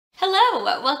Hello,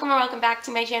 welcome or welcome back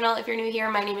to my channel. If you're new here,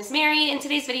 my name is Mary, and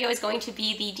today's video is going to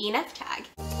be the DNF tag.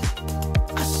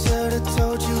 I should have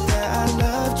told you that I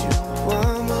loved you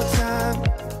one more time.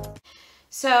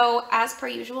 So, as per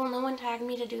usual, no one tagged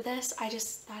me to do this. I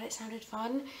just thought it sounded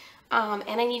fun,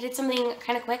 and I needed something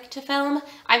kind of quick to film.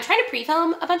 I'm trying to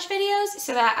pre-film a bunch of videos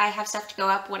so that I have stuff to go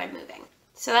up when I'm moving.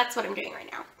 So that's what I'm doing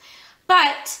right now.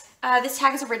 But this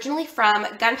tag is originally from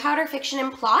Gunpowder Fiction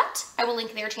and Plot. I will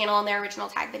link their channel and their original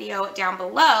tag video down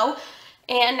below.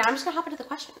 And now I'm just gonna hop into the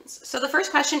questions. So the first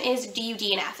question is, do you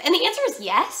DNF? And the answer is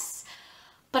yes,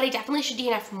 but I definitely should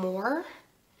DNF more.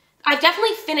 I've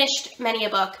definitely finished many a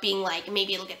book being like,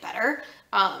 maybe it'll get better,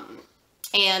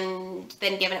 and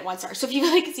then given it 1 star. So if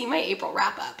you like see my April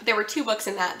wrap up, there were 2 books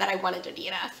in that I wanted to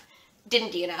DNF,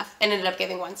 didn't DNF, and ended up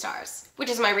giving 1 stars, which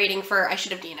is my rating for I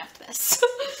should have DNF'd this.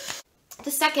 The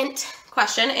second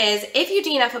question is, if you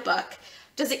DNF a book,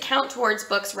 does it count towards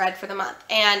books read for the month?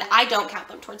 And I don't count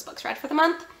them towards books read for the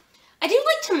month. I do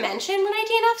like to mention when I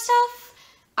DNF stuff,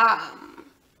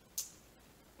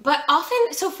 but often,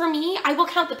 so for me, I will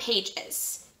count the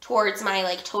pages towards my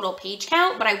like total page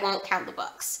count, but I won't count the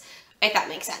books, if that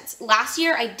makes sense. Last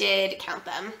year I did count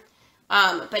them,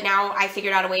 but now I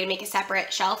figured out a way to make a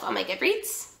separate shelf on my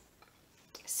Goodreads.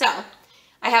 So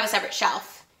I have a separate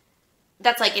shelf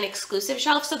that's like an exclusive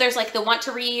shelf. So there's like the want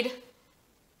to read,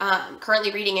 currently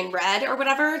reading in red or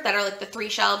whatever, that are like the 3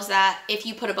 shelves that if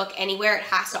you put a book anywhere, it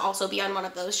has to also be on one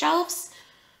of those shelves.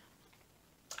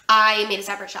 I made a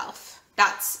separate shelf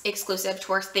that's exclusive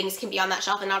to where things can be on that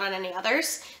shelf and not on any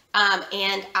others.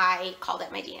 And I called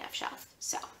it my DNF shelf.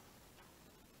 So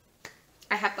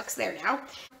I have books there now.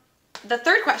 The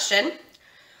third question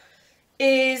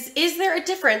is there a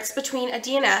difference between a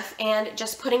DNF and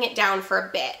just putting it down for a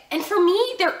bit? And for me,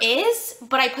 there is,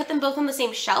 but I put them both on the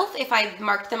same shelf if I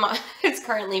marked them on as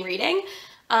currently reading.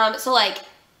 So like,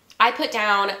 I put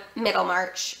down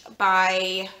Middlemarch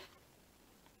by...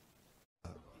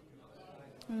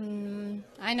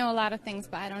 I know a lot of things,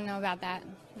 but I don't know about that.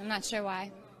 I'm not sure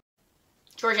why.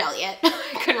 George Eliot.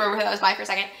 I couldn't remember who that was by for a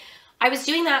second. I was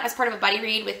doing that as part of a buddy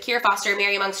read with Kira Foster,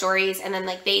 Mary Among Stories, and then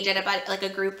like they did a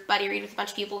group buddy read with a bunch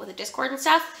of people with a Discord and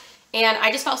stuff. And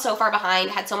I just felt so far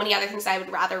behind, had so many other things I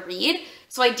would rather read.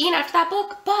 So I DNF'd that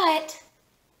book, but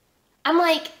I'm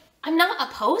like, I'm not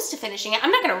opposed to finishing it. I'm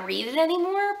not gonna read it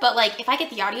anymore, but like if I get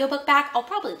the audiobook back, I'll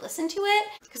probably listen to it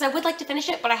because I would like to finish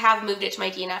it, but I have moved it to my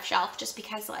DNF shelf just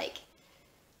because like,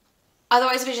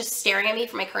 otherwise it was just staring at me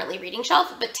from my currently reading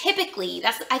shelf. But typically,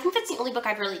 I think that's the only book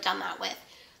I've really done that with.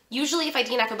 Usually if I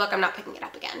DNF a book, I'm not picking it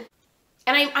up again.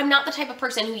 And I'm not the type of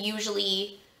person who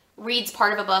usually reads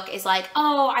part of a book is like,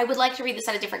 oh, I would like to read this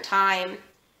at a different time,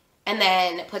 and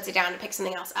then puts it down to pick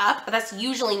something else up. But that's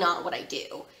usually not what I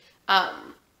do.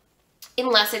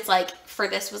 Unless it's like, for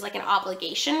this was like an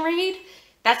obligation read.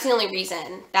 That's the only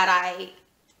reason that I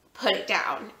put it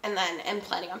down and then am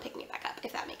planning on picking it back up,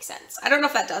 if that makes sense. I don't know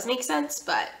if that does make sense,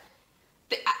 but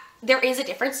there is a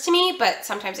difference to me, but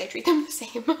sometimes I treat them the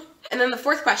same. And then the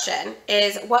fourth question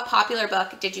is, what popular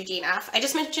book did you DNF? I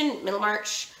just mentioned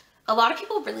Middlemarch. A lot of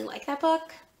people really like that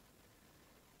book.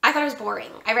 I thought it was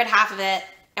boring. I read half of it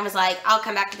and was like, I'll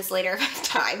come back to this later if I have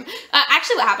time.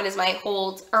 Actually, what happened is my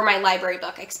library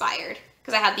book expired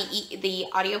because I had the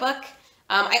audiobook.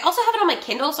 I also have it on my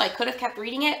Kindle, so I could have kept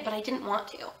reading it, but I didn't want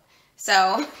to.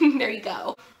 So there you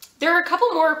go. There are a couple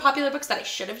more popular books that I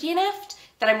should have DNF'd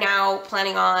that I'm now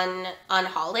planning on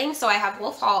unhauling. So I have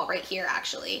Wolf Hall right here,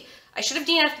 actually. I should have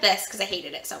DNF'd this because I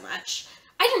hated it so much.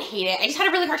 I didn't hate it. I just had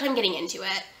a really hard time getting into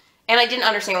it. And I didn't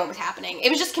understand what was happening. It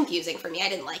was just confusing for me. I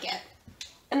didn't like it.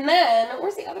 And then,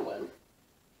 where's the other one?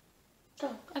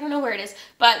 Oh, I don't know where it is.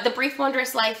 But The Brief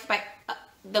Wondrous Life of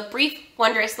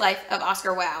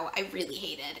Oscar Wilde, I really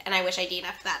hated. And I wish I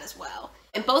DNF'd that as well.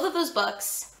 And both of those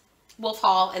books, Wolf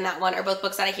Hall and that one, are both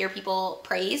books that I hear people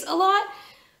praise a lot.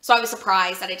 So I was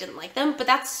surprised that I didn't like them, but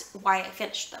that's why I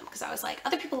finished them, because I was like,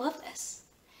 other people love this.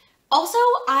 Also,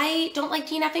 I don't like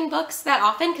DNFing books that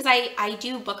often, because I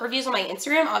do book reviews on my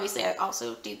Instagram. Obviously, I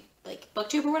also do like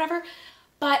BookTube or whatever,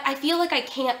 but I feel like I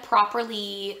can't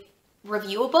properly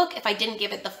review a book if I didn't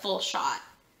give it the full shot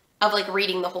of like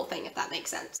reading the whole thing, if that makes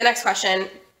sense. The next question,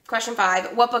 question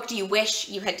 5, what book do you wish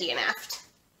you had DNF'd?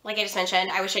 Like I just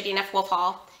mentioned, I wish I DNF'd Wolf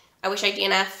Hall. I wish I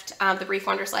DNF'd The Brief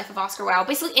Wondrous Life of Oscar Wilde.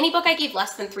 Basically, any book I gave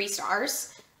less than 3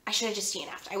 stars, I should have just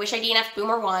DNF'd. I wish I DNF'd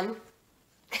Boomer 1,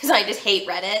 because I just hate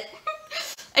Reddit.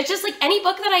 It's just like any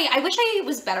book that I wish I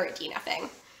was better at DNFing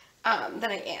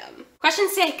than I am. Question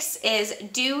 6 is,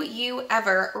 do you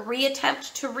ever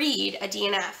reattempt to read a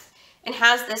DNF? And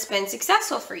has this been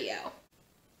successful for you?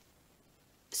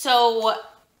 So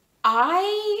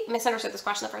I misunderstood this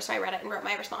question the first time I read it and wrote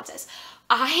my responses.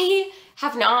 I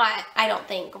have not, I don't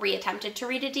think, reattempted to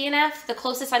read a DNF. The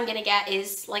closest I'm gonna get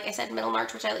is, like I said,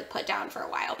 Middlemarch, which I like put down for a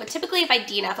while. But typically if I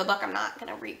DNF a book, I'm not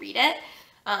gonna reread it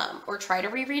or try to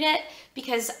reread it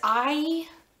because I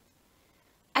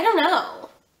don't know.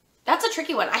 That's a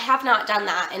tricky one. I have not done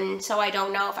that, and so I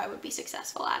don't know if I would be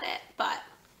successful at it, but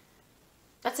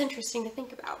that's interesting to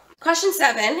think about. Question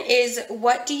 7 is,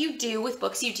 what do you do with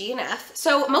books you DNF?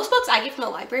 So most books I get from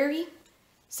the library,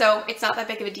 so it's not that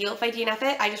big of a deal if I DNF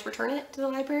it. I just return it to the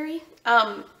library.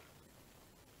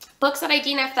 Books that I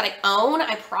DNF that I own,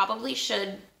 I probably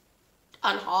should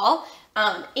unhaul.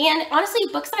 And honestly,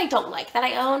 books that I don't like that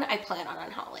I own, I plan on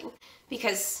unhauling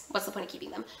because what's the point of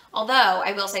keeping them? Although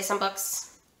I will say some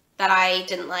books that I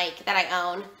didn't like that I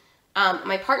own,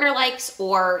 my partner likes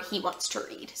or he wants to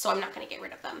read, so I'm not going to get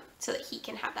rid of them so that he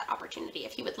can have that opportunity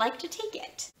if he would like to take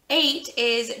it. 8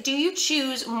 is, do you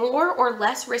choose more or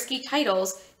less risky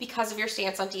titles because of your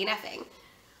stance on DNFing?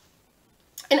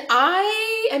 And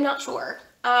I am not sure.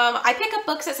 I pick up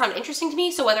books that sound interesting to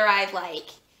me, so whether I've like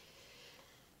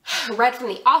read from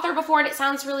the author before and it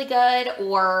sounds really good,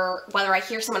 or whether I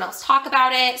hear someone else talk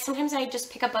about it. Sometimes I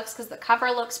just pick up books because the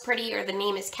cover looks pretty or the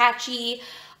name is catchy.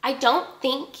 I don't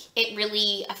think it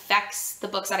really affects the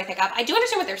books that I pick up. I do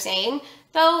understand what they're saying,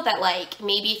 though, that like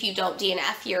maybe if you don't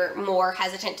DNF, you're more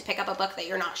hesitant to pick up a book that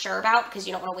you're not sure about because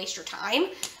you don't want to waste your time.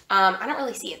 I don't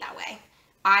really see it that way.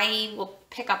 I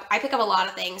pick up a lot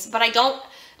of things, but my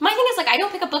thing is like I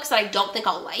don't pick up books that I don't think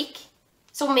I'll like.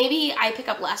 So maybe I pick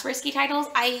up less risky titles.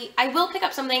 I will pick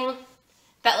up something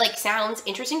that like sounds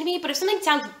interesting to me, but if something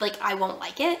sounds like I won't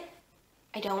like it,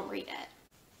 I don't read it.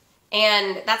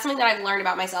 And that's something that I've learned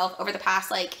about myself over the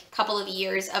past like couple of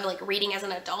years of like reading as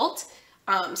an adult,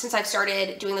 since I've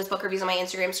started doing those book reviews on my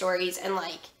Instagram stories and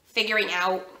like figuring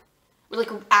out, like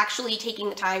actually taking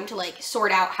the time to like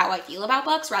sort out how I feel about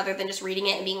books rather than just reading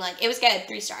it and being like, it was good,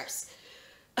 3 stars,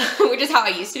 which is how I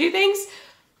used to do things.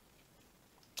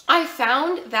 I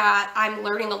found that I'm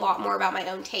learning a lot more about my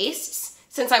own tastes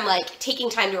since I'm like taking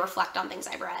time to reflect on things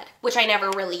I've read, which I never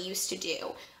really used to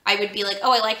do. I would be like,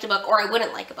 oh, I liked a book, or I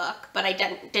wouldn't like a book, but I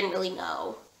didn't really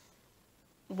know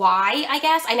why, I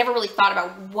guess. I never really thought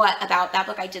about what about that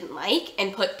book I didn't like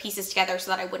and put pieces together so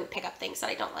that I wouldn't pick up things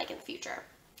that I don't like in the future.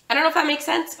 I don't know if that makes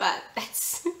sense, but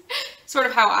that's sort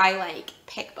of how I like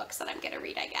pick books that I'm gonna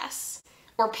read, I guess.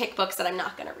 Or pick books that I'm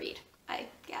not gonna read, I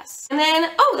guess. And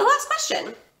then, oh, the last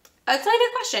question. It's not even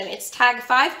a question. It's tag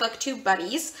 5 BookTube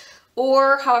Buddies,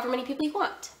 or however many people you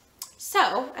want.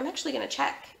 So I'm actually gonna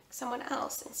check someone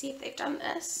else and see if they've done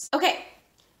this. Okay,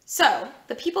 so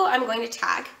the people I'm going to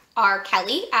tag are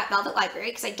Kelly at Velvet Library,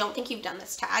 because I don't think you've done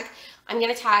this tag. I'm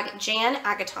gonna tag Jan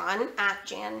Agaton at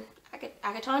Jan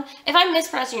Agaton. If I'm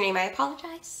mispronouncing your name, I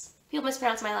apologize. People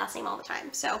mispronounce my last name all the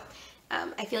time, so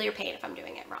I feel your pain if I'm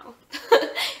doing it wrong.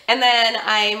 And then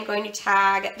I'm going to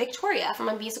tag Victoria from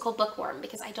a musical Bookworm,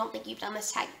 because I don't think you've done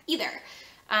this tag either.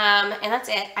 And that's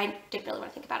it. I didn't really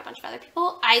want to think about a bunch of other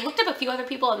people. I looked up a few other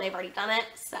people and they've already done it,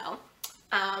 so.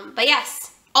 But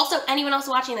yes. Also, anyone else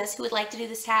watching this who would like to do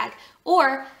this tag,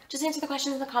 or just answer the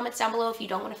questions in the comments down below if you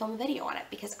don't want to film a video on it,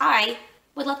 because I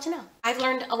would love to know. I've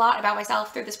learned a lot about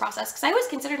myself through this process, because I always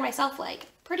considered myself like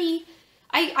pretty,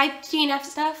 I DNF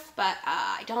stuff, but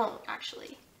I don't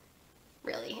actually,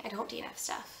 really, I don't DNF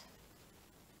stuff.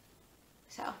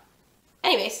 So,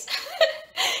 anyways,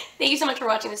 thank you so much for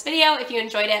watching this video. If you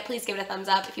enjoyed it, please give it a thumbs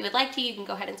up. If you would like to, you can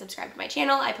go ahead and subscribe to my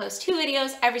channel. I post 2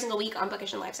 videos every single week on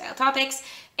bookish and lifestyle topics,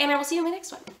 and I will see you in my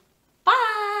next one.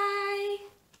 Bye!